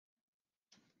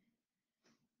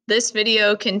This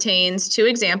video contains two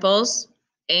examples,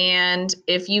 and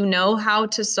if you know how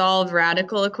to solve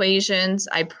radical equations,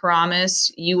 I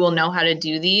promise you will know how to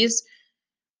do these.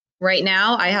 Right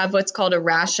now, I have what's called a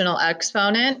rational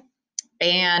exponent,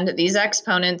 and these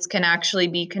exponents can actually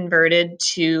be converted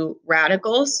to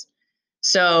radicals.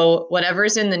 So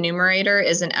whatever's in the numerator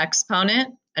is an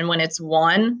exponent, and when it's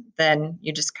 1, then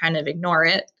you just kind of ignore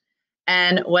it.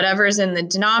 And whatever's in the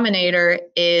denominator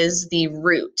is the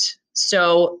root.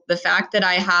 So the fact that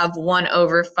I have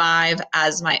 1/5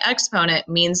 as my exponent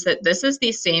means that this is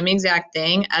the same exact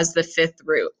thing as the fifth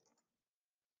root.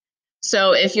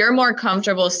 So if you're more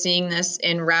comfortable seeing this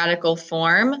in radical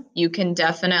form, you can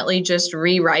definitely just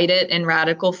rewrite it in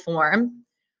radical form,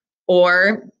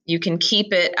 or you can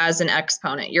keep it as an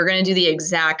exponent. You're going to do the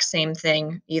exact same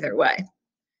thing either way.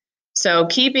 So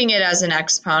keeping it as an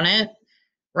exponent,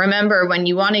 remember, when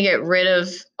you want to get rid of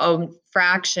a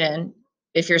fraction,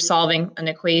 if you're solving an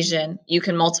equation, you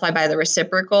can multiply by the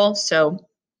reciprocal. So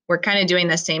we're kind of doing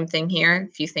the same thing here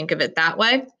if you think of it that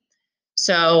way.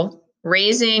 So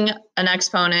raising an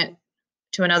exponent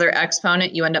to another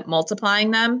exponent, you end up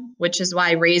multiplying them, which is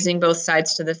why raising both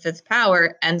sides to the fifth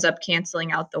power ends up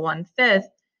canceling out the 1/5,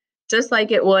 just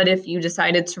like it would if you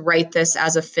decided to write this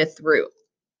as a fifth root.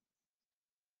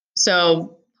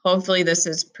 So hopefully this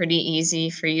is pretty easy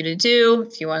for you to do.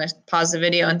 If you want to pause the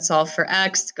video and solve for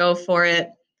x, go for it.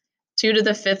 2 to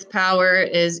the fifth power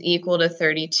is equal to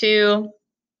 32.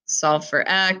 Solve for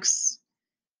x,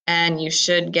 and you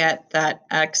should get that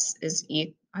x is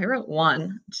equal. I wrote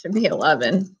 1. It should be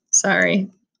 11. Sorry.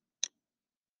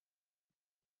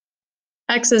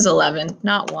 X is 11,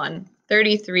 not 1.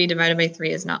 33 divided by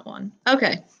 3 is not 1.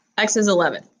 Okay, x is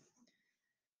 11.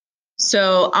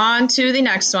 So on to the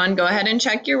next one. Go ahead and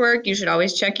check your work. You should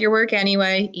always check your work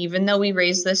anyway. Even though we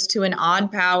raised this to an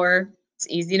odd power, it's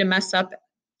easy to mess up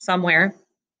somewhere,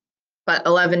 but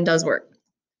 11 does work.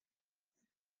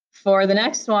 For the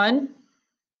next one,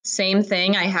 same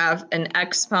thing. I have an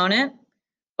exponent,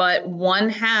 but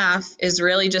 1/2 is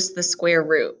really just the square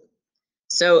root.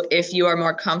 So if you are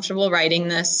more comfortable writing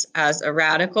this as a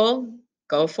radical,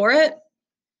 go for it.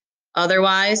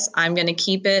 Otherwise, I'm going to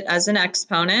keep it as an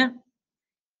exponent.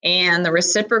 And the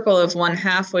reciprocal of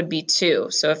 1/2 would be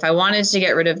 2. So if I wanted to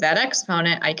get rid of that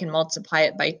exponent, I can multiply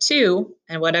it by 2.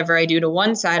 And whatever I do to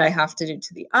one side, I have to do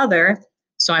to the other.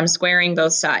 So I'm squaring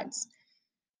both sides.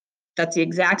 That's the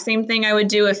exact same thing I would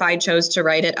do if I chose to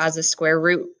write it as a square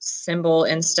root symbol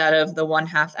instead of the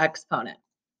 1/2 exponent.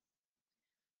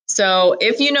 So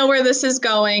if you know where this is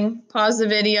going, pause the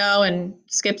video and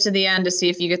skip to the end to see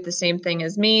if you get the same thing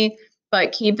as me.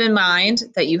 But keep in mind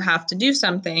that you have to do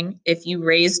something if you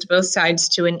raised both sides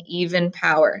to an even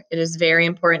power. It is very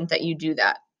important that you do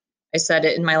that. I said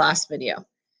it in my last video.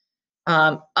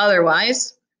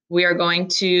 Otherwise, we are going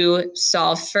to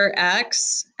solve for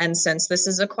x. And since this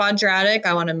is a quadratic,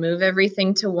 I want to move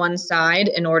everything to one side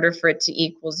in order for it to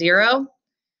equal 0.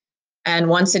 And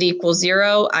once it equals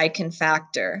 0, I can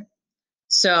factor.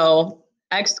 So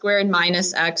x squared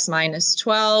minus x minus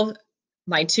 12,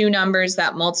 my two numbers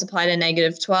that multiply to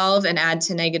 -12 and add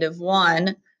to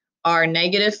 -1 are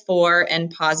 -4 and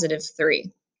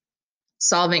 +3.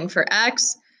 Solving for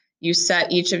x, you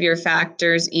set each of your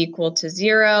factors equal to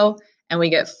 0, and we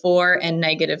get 4 and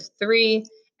 -3.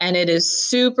 And it is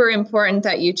super important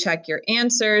that you check your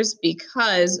answers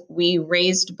because we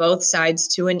raised both sides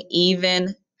to an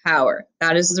even power.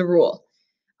 That is the rule.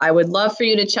 I would love for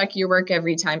you to check your work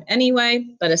every time anyway,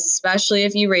 but especially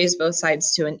if you raise both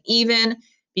sides to an even,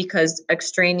 because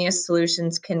extraneous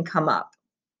solutions can come up.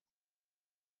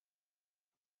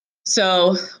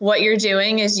 So what you're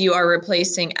doing is you are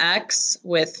replacing x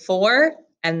with 4,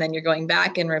 and then you're going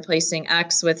back and replacing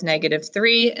x with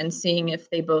 -3 and seeing if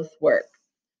they both work.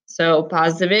 So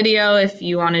pause the video if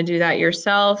you want to do that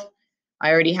yourself.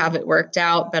 I already have it worked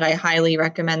out, but I highly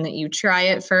recommend that you try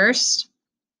it first.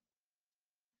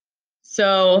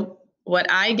 So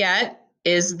what I get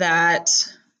is that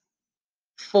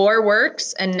 4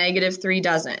 works and -3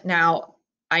 doesn't. Now,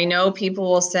 I know people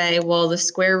will say, well, the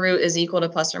square root is equal to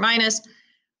plus or minus.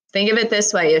 Think of it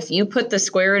this way. If you put the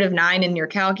square root of 9 in your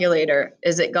calculator,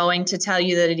 is it going to tell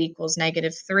you that it equals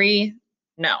 -3?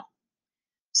 No.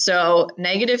 So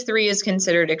 -3 is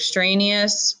considered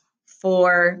extraneous.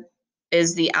 4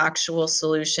 is the actual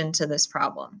solution to this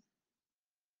problem.